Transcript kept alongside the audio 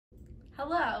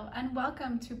Hello, and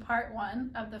welcome to part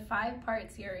one of the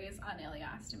 5-part series on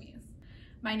ileostomies.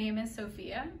 My name is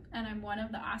Sophia, and I'm one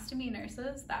of the ostomy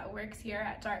nurses that works here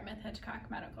at Dartmouth-Hitchcock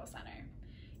Medical Center.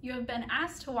 You have been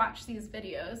asked to watch these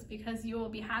videos because you will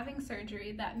be having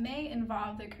surgery that may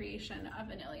involve the creation of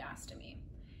an ileostomy.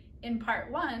 In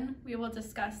part one, we will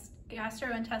discuss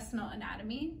gastrointestinal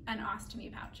anatomy and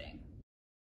ostomy pouching.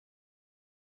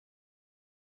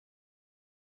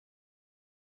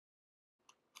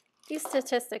 These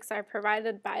statistics are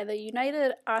provided by the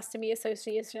United Ostomy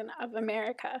Association of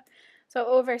America. So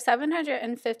over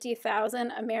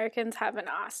 750,000 Americans have an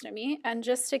ostomy, and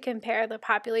just to compare, the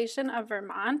population of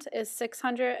Vermont is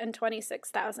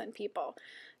 626,000 people.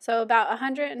 So about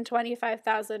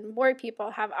 125,000 more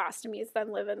people have ostomies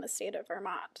than live in the state of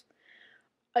Vermont.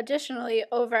 Additionally,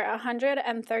 over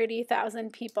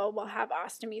 130,000 people will have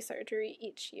ostomy surgery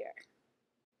each year.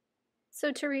 So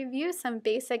to review some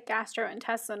basic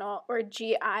gastrointestinal or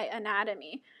GI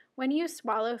anatomy, when you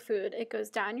swallow food, it goes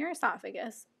down your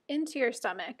esophagus, into your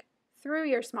stomach, through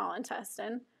your small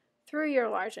intestine, through your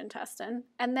large intestine,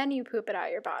 and then you poop it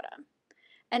out your bottom.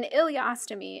 An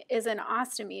ileostomy is an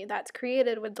ostomy that's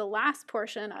created with the last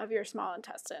portion of your small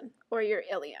intestine, or your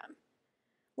ileum.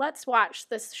 Let's watch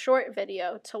this short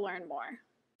video to learn more.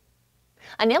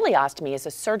 An ileostomy is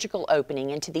a surgical opening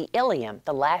into the ileum,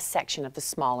 the last section of the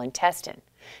small intestine.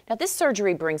 Now, this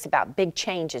surgery brings about big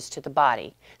changes to the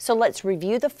body, so let's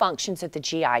review the functions of the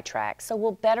GI tract so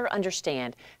we'll better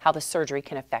understand how the surgery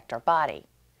can affect our body.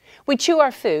 We chew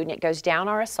our food and it goes down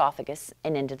our esophagus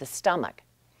and into the stomach.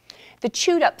 The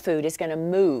chewed up food is going to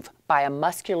move by a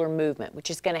muscular movement, which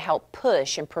is going to help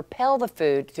push and propel the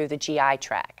food through the GI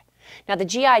tract. Now, the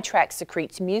GI tract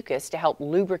secretes mucus to help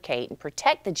lubricate and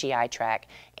protect the GI tract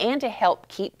and to help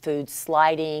keep food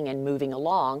sliding and moving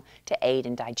along to aid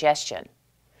in digestion.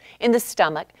 In the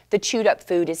stomach, the chewed up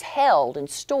food is held and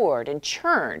stored and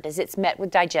churned as it's met with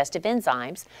digestive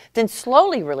enzymes, then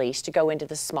slowly released to go into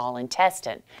the small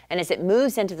intestine. And as it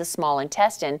moves into the small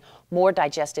intestine, more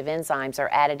digestive enzymes are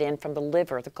added in from the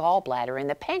liver, the gallbladder, and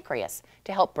the pancreas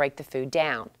to help break the food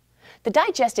down. The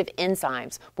digestive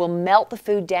enzymes will melt the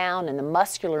food down, and the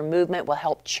muscular movement will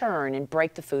help churn and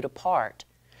break the food apart.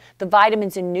 The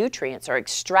vitamins and nutrients are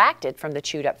extracted from the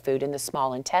chewed up food in the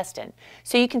small intestine,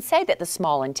 so you can say that the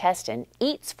small intestine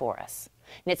eats for us.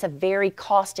 And it's a very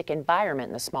caustic environment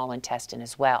in the small intestine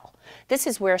as well. This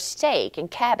is where steak and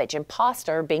cabbage and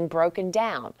pasta are being broken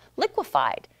down,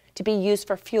 liquefied, to be used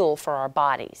for fuel for our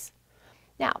bodies.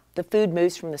 Now, the food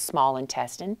moves from the small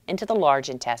intestine into the large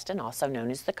intestine, also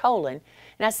known as the colon.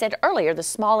 And I said earlier, the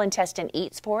small intestine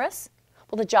eats for us.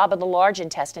 Well, the job of the large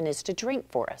intestine is to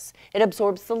drink for us. It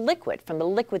absorbs the liquid from the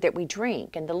liquid that we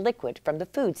drink and the liquid from the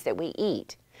foods that we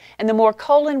eat. And the more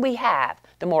colon we have,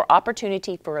 the more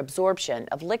opportunity for absorption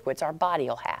of liquids our body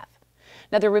will have.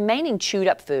 Now, the remaining chewed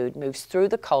up food moves through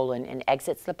the colon and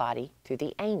exits the body through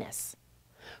the anus.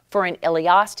 For an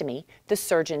ileostomy, the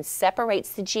surgeon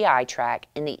separates the GI tract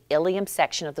in the ileum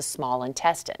section of the small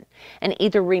intestine and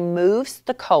either removes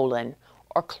the colon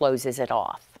or closes it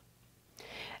off.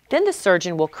 Then the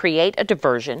surgeon will create a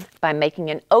diversion by making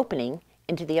an opening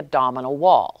into the abdominal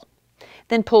wall.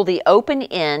 Then pull the open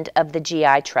end of the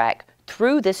GI tract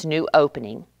through this new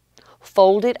opening,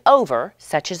 fold it over,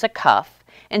 such as a cuff,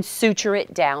 and suture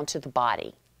it down to the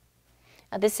body.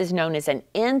 Now, this is known as an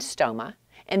end stoma,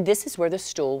 and this is where the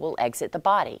stool will exit the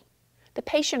body. The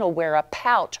patient will wear a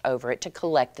pouch over it to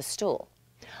collect the stool.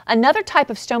 Another type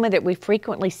of stoma that we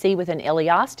frequently see with an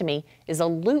ileostomy is a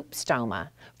loop stoma.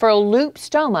 For a loop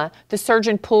stoma, the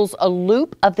surgeon pulls a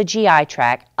loop of the GI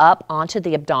tract up onto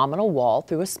the abdominal wall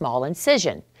through a small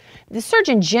incision. The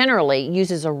surgeon generally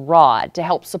uses a rod to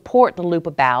help support the loop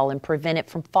of bowel and prevent it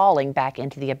from falling back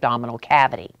into the abdominal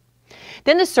cavity.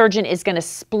 Then the surgeon is going to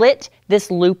split this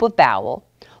loop of bowel,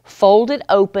 fold it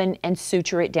open, and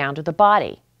suture it down to the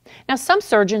body. Now, some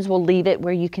surgeons will leave it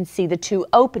where you can see the two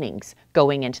openings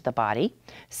going into the body.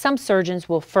 Some surgeons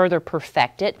will further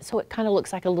perfect it so it kind of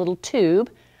looks like a little tube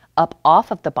up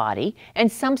off of the body,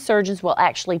 and some surgeons will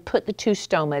actually put the two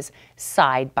stomas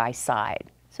side by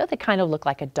side so they kind of look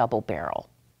like a double barrel.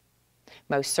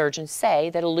 Most surgeons say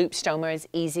that a loop stoma is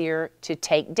easier to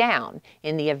take down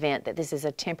in the event that this is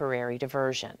a temporary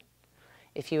diversion.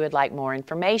 If you would like more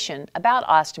information about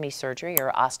ostomy surgery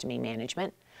or ostomy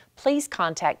management, please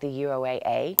contact the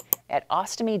UOAA at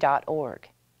ostomy.org.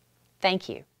 Thank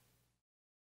you.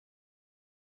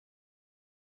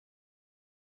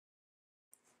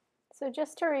 So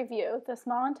just to review, the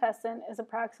small intestine is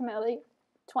approximately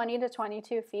 20 to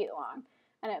 22 feet long,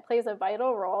 and it plays a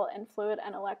vital role in fluid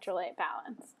and electrolyte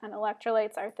balance. And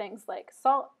electrolytes are things like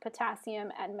salt,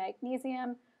 potassium, and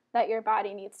magnesium, that your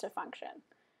body needs to function.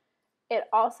 It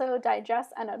also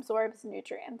digests and absorbs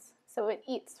nutrients, so it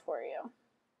eats for you.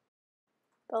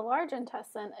 The large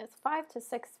intestine is 5 to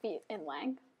 6 feet in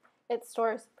length. It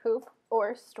stores poop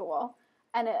or stool,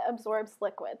 and it absorbs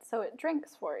liquid, so it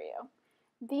drinks for you.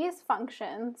 These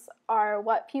functions are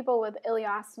what people with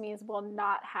ileostomies will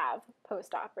not have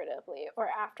postoperatively or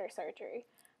after surgery.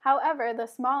 However, the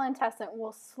small intestine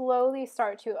will slowly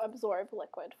start to absorb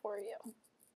liquid for you.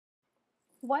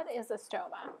 What is a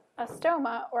stoma? A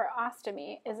stoma, or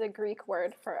ostomy, is a Greek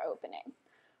word for opening.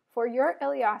 For your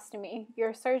ileostomy,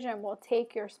 your surgeon will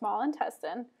take your small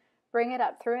intestine, bring it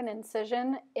up through an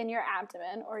incision in your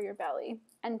abdomen or your belly,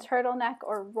 and turtleneck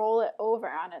or roll it over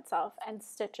on itself and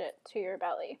stitch it to your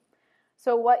belly.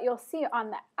 So what you'll see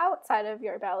on the outside of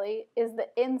your belly is the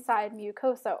inside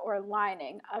mucosa or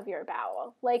lining of your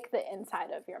bowel, like the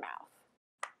inside of your mouth.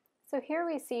 So here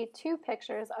we see two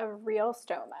pictures of real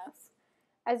stomas.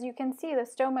 As you can see, the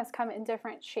stomas come in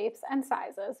different shapes and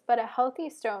sizes, but a healthy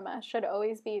stoma should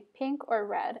always be pink or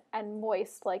red and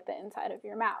moist like the inside of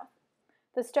your mouth.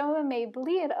 The stoma may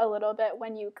bleed a little bit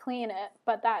when you clean it,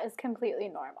 but that is completely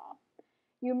normal.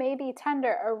 You may be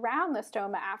tender around the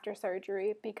stoma after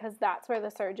surgery because that's where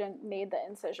the surgeon made the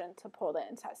incision to pull the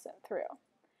intestine through.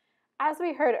 As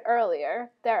we heard earlier,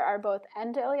 there are both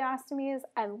end ileostomies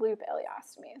and loop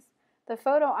ileostomies. The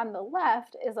photo on the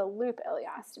left is a loop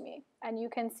ileostomy, and you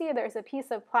can see there's a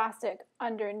piece of plastic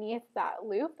underneath that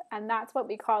loop, and that's what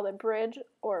we call the bridge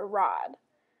or rod.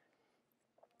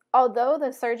 Although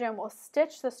the surgeon will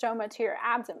stitch the stoma to your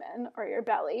abdomen or your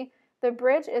belly, the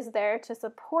bridge is there to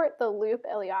support the loop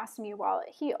ileostomy while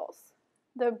it heals.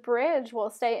 The bridge will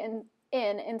stay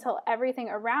in until everything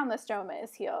around the stoma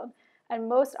is healed, and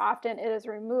most often it is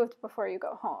removed before you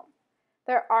go home.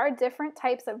 There are different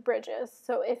types of bridges,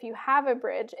 so if you have a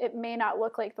bridge, it may not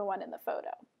look like the one in the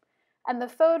photo. And the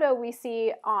photo we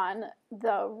see on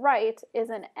the right is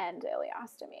an end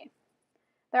ileostomy.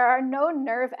 There are no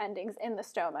nerve endings in the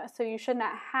stoma, so you should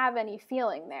not have any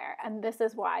feeling there, and this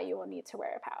is why you will need to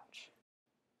wear a pouch.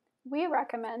 We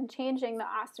recommend changing the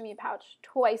ostomy pouch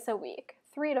twice a week,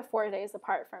 3 to 4 days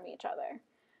apart from each other.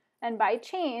 And by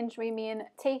change, we mean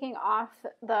taking off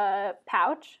the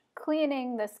pouch,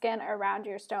 cleaning the skin around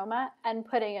your stoma, and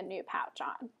putting a new pouch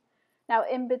on. Now,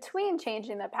 in between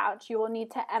changing the pouch, you will need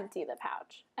to empty the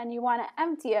pouch, and you want to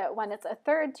empty it when it's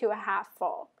 1/3 to 1/2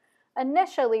 full.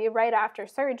 Initially, right after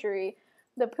surgery,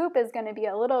 the poop is going to be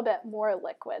a little bit more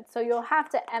liquid, so you'll have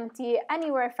to empty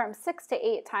anywhere from 6 to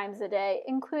 8 times a day,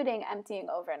 including emptying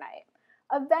overnight.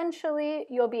 Eventually,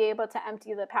 you'll be able to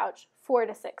empty the pouch 4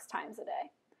 to 6 times a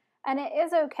day. And it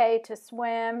is okay to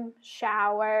swim,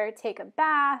 shower, take a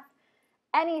bath.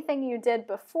 Anything you did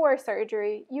before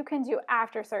surgery, you can do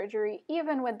after surgery,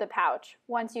 even with the pouch,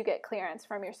 once you get clearance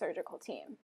from your surgical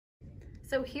team.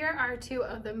 So here are two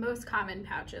of the most common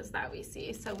pouches that we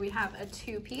see. So we have a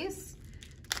 2-piece,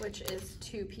 which is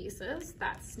 2 pieces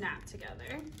that snap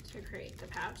together to create the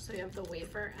pouch. So you have the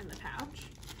wafer and the pouch.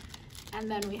 And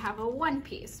then we have a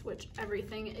 1-piece, which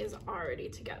everything is already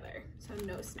together, so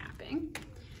no snapping.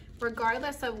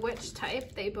 Regardless of which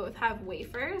type, they both have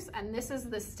wafers, and this is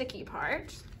the sticky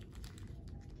part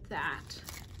that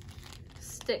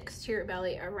sticks to your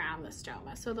belly around the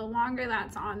stoma. So the longer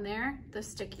that's on there, the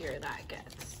stickier that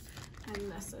gets.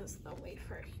 And this is the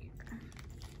wafer here.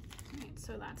 Right,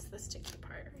 so that's the sticky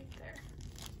part right there.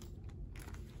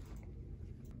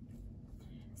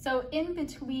 So in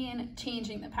between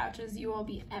changing the pouches, you will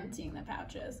be emptying the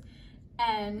pouches.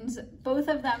 And both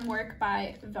of them work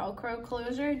by Velcro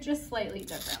closure, just slightly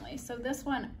differently. So this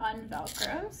one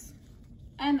unvelcros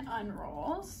and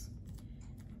unrolls,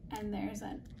 and there's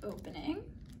an opening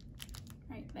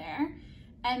right there.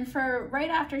 And for right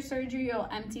after surgery, you'll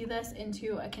empty this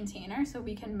into a container so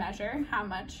we can measure how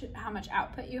much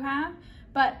output you have.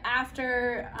 But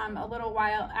after a little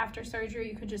while after surgery,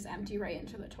 you could just empty right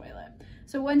into the toilet.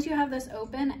 So once you have this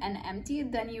open and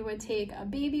emptied, then you would take a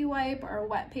baby wipe or a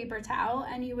wet paper towel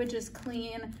and you would just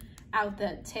clean out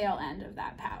the tail end of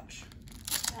that pouch.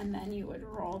 And then you would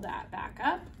roll that back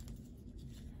up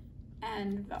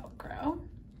and Velcro.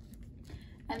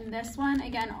 And this one,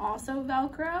 again, also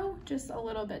Velcro, just a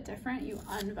little bit different. You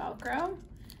unvelcro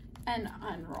and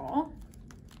unroll.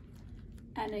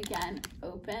 And again,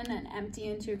 open and empty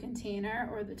into a container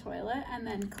or the toilet, and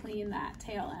then clean that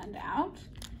tail end out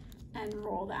and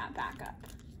roll that back up.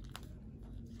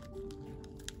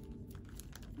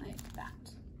 Like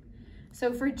that.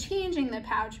 So for changing the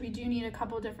pouch, we do need a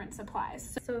couple different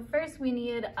supplies. So first we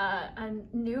need a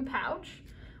new pouch.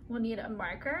 We'll need a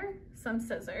marker, some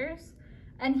scissors,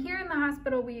 And here in the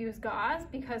hospital we use gauze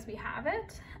because we have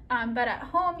it, but at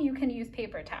home you can use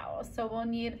paper towels. So we'll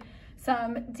need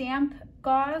some damp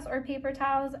gauze or paper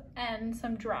towels and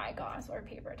some dry gauze or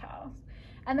paper towels.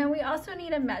 And then we also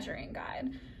need a measuring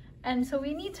guide. And so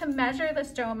we need to measure the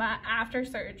stoma after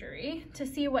surgery to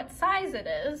see what size it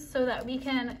is so that we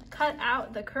can cut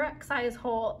out the correct size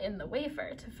hole in the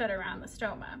wafer to fit around the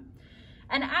stoma.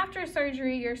 And after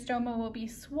surgery, your stoma will be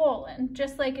swollen,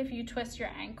 just like if you twist your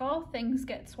ankle, things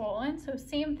get swollen. So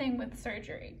same thing with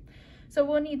surgery. So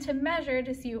we'll need to measure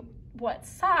to see what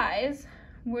size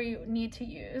we need to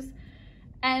use.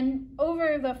 And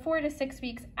over the 4 to 6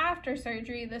 weeks after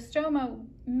surgery, the stoma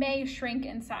may shrink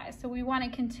in size. So we want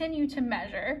to continue to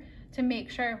measure to make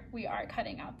sure we are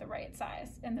cutting out the right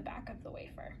size in the back of the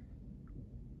wafer.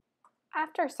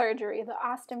 After surgery, the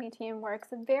ostomy team works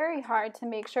very hard to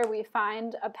make sure we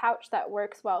find a pouch that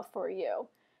works well for you.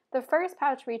 The first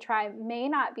pouch we try may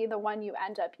not be the one you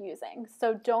end up using,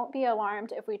 so don't be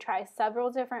alarmed if we try several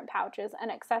different pouches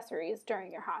and accessories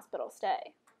during your hospital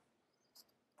stay.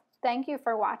 Thank you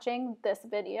for watching this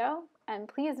video, and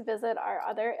please visit our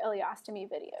other ileostomy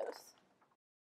videos.